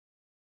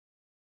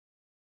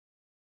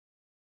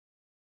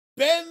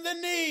Bend the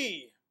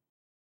knee!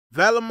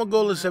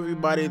 Valamogolis,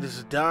 everybody. This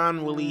is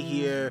Don Willie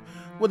here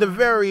with a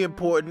very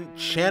important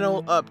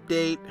channel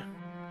update.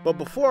 But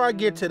before I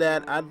get to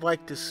that, I'd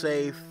like to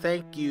say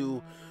thank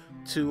you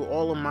to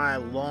all of my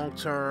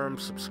long-term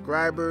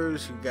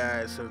subscribers. You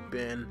guys have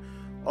been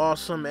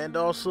awesome. And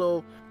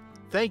also,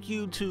 thank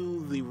you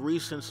to the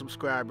recent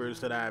subscribers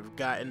that I've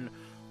gotten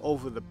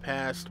over the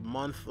past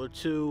month or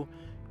two.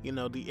 You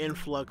know, the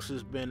influx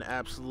has been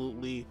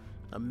absolutely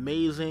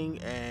amazing,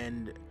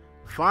 and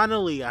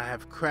finally I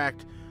have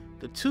cracked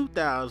the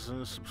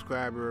 2,000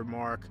 subscriber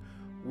mark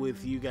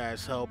with you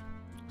guys' help.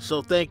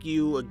 So thank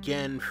you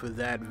again for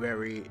that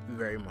very,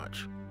 very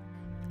much.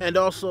 And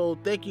also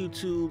thank you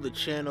to the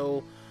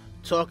channel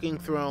Talking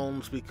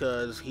Thrones,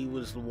 because he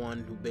was the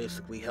one who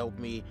basically helped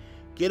me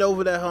get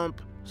over that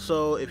hump.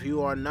 So if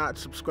you are not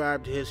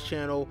subscribed to his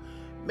channel,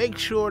 make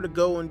sure to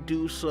go and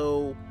do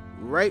so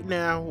right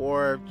now,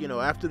 or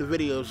after the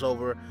video is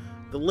over.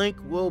 The link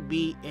will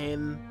be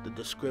in the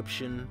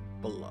description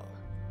below.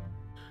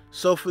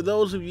 So for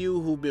those of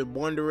you who've been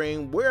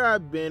wondering where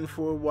I've been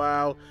for a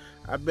while,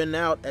 I've been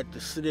out at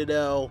the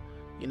Citadel,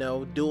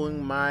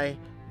 doing my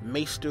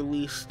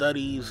masterly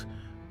studies,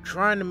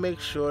 trying to make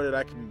sure that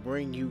I can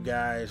bring you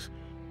guys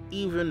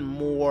even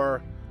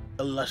more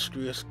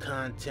illustrious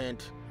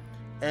content.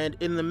 And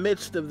in the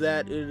midst of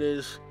that, it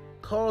has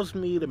caused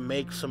me to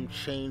make some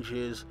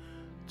changes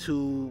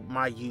to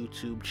my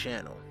YouTube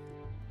channel.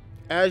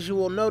 As you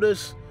will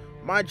notice,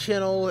 my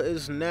channel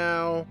is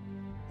now,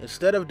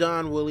 instead of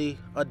Don Willie,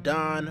 a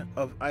Don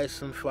of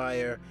Ice and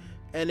Fire,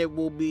 and it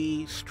will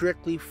be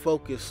strictly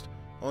focused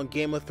on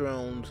Game of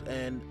Thrones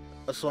and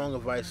A Song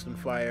of Ice and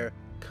Fire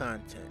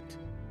content.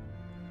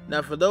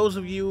 Now, for those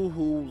of you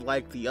who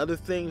like the other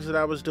things that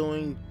I was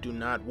doing, do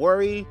not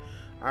worry.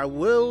 I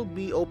will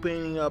be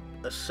opening up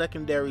a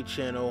secondary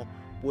channel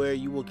where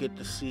you will get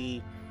to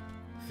see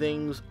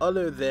things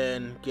other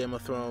than Game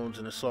of Thrones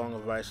and A Song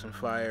of Ice and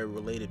Fire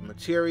related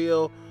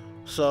material.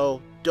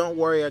 So don't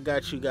worry, I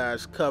got you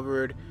guys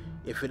covered.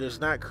 If it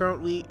is not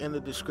currently in the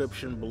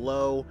description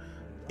below,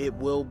 it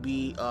will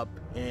be up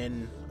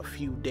in a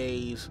few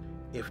days,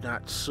 if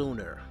not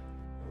sooner.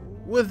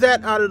 With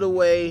that out of the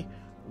way,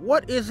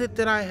 what is it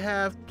that I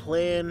have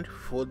planned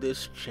for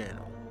this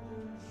channel?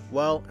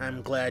 Well,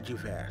 I'm glad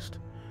you've asked.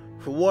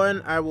 For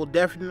one, I will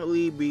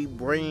definitely be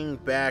bringing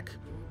back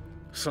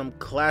some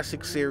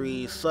classic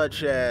series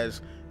such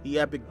as the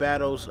epic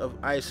battles of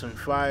Ice and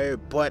Fire,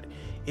 but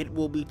it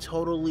will be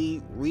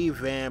totally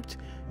revamped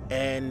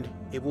and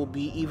it will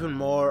be even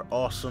more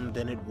awesome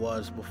than it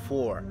was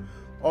before.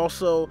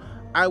 Also,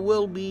 I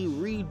will be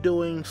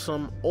redoing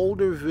some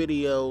older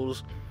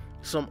videos,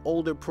 some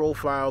older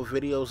profile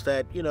videos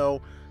that,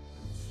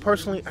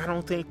 personally I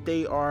don't think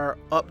they are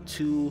up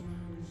to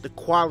the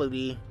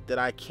quality that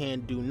I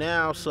can do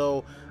now.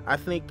 So I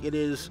think it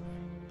is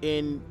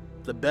in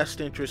the best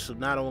interest of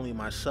not only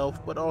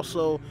myself, but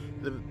also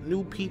the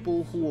new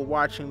people who are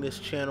watching this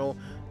channel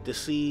to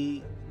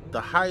see the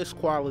highest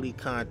quality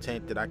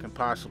content that I can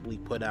possibly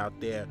put out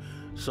there.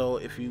 So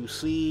if you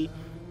see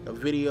a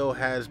video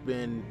has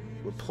been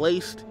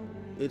replaced,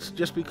 it's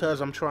just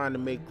because I'm trying to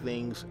make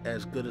things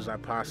as good as I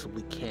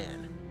possibly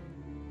can.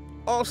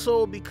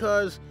 Also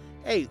because,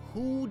 hey,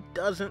 who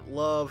doesn't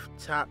love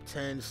top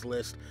 10s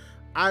list?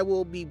 I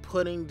will be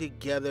putting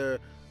together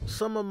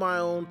some of my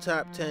own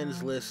top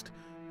 10s list,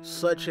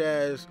 such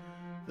as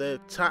the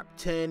top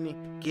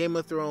 10 Game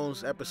of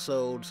Thrones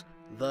episodes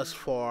thus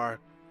far,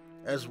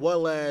 as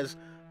well as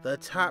the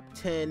top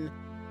 10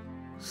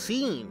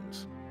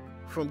 scenes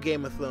from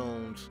Game of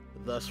Thrones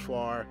thus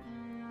far.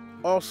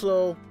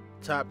 Also,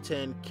 top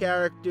 10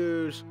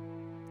 characters,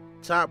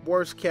 top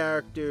worst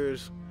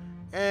characters,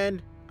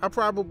 and I'll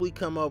probably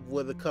come up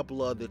with a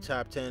couple other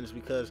top 10s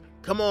because,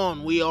 come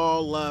on, we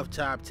all love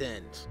top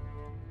 10s.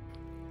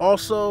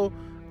 Also,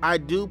 I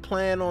do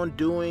plan on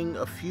doing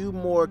a few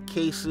more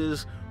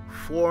cases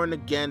for and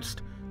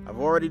against. I've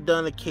already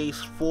done a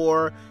case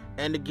for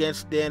and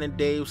against Dan and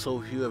Dave,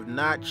 so if you have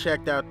not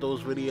checked out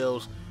those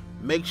videos,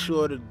 make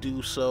sure to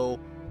do so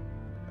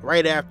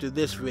right after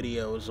this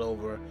video is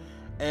over.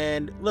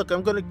 And look,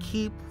 I'm going to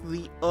keep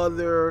the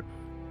other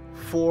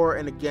for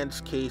and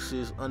against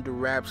cases under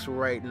wraps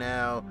right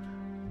now.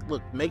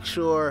 Look, make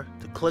sure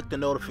to click the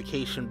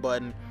notification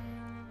button.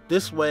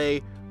 This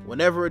way,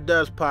 whenever it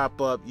does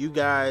pop up, you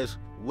guys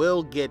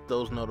will get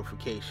those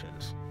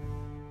notifications.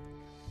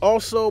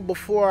 Also,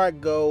 before I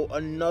go,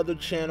 another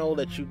channel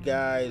that you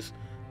guys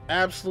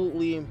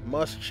absolutely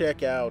must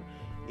check out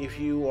if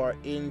you are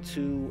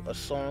into A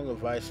Song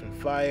of Ice and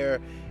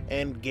Fire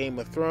and Game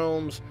of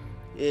Thrones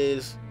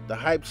is the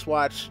Hype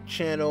Swatch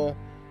channel.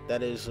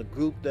 That is a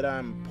group that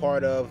I'm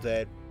part of,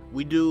 that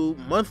we do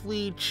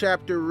monthly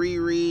chapter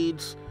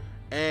rereads,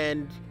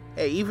 and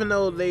hey, even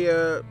though they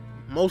are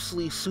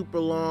mostly super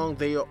long,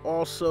 they are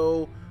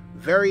also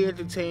very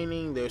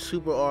entertaining. They're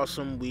super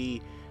awesome.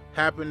 We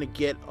happen to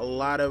get a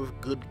lot of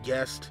good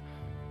guests,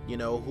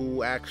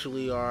 who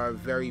actually are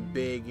very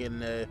big in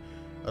the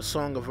A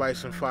Song of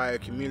Ice and Fire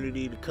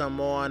community to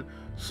come on.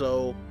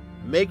 So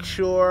Make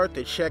sure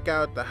to check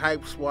out the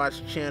Hype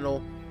Swatch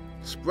channel.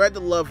 Spread the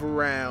love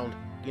around,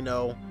 you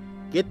know.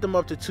 Get them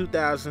up to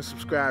 2,000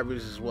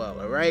 subscribers as well,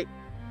 alright?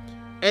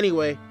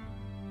 Anyway,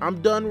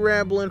 I'm done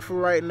rambling for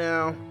right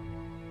now.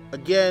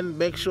 Again,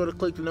 make sure to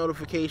click the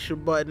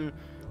notification button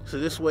so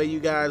this way you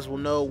guys will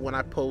know when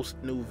I post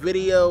new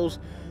videos.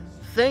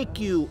 Thank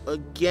you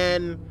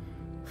again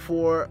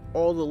for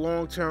all the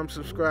long-term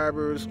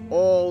subscribers,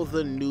 all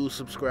the new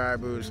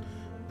subscribers.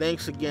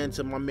 Thanks again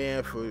to my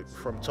man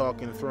from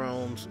Talking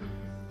Thrones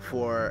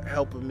for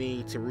helping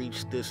me to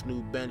reach this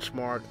new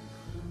benchmark.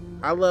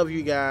 I love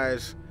you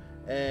guys,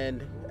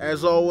 and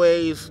as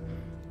always,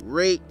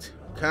 rate,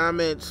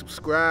 comment,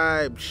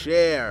 subscribe,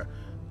 share,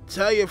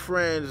 tell your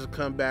friends to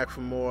come back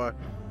for more.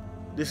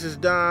 This is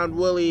Don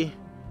Willie,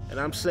 and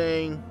I'm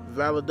saying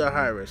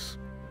Valadahiris.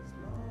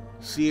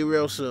 See you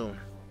real soon.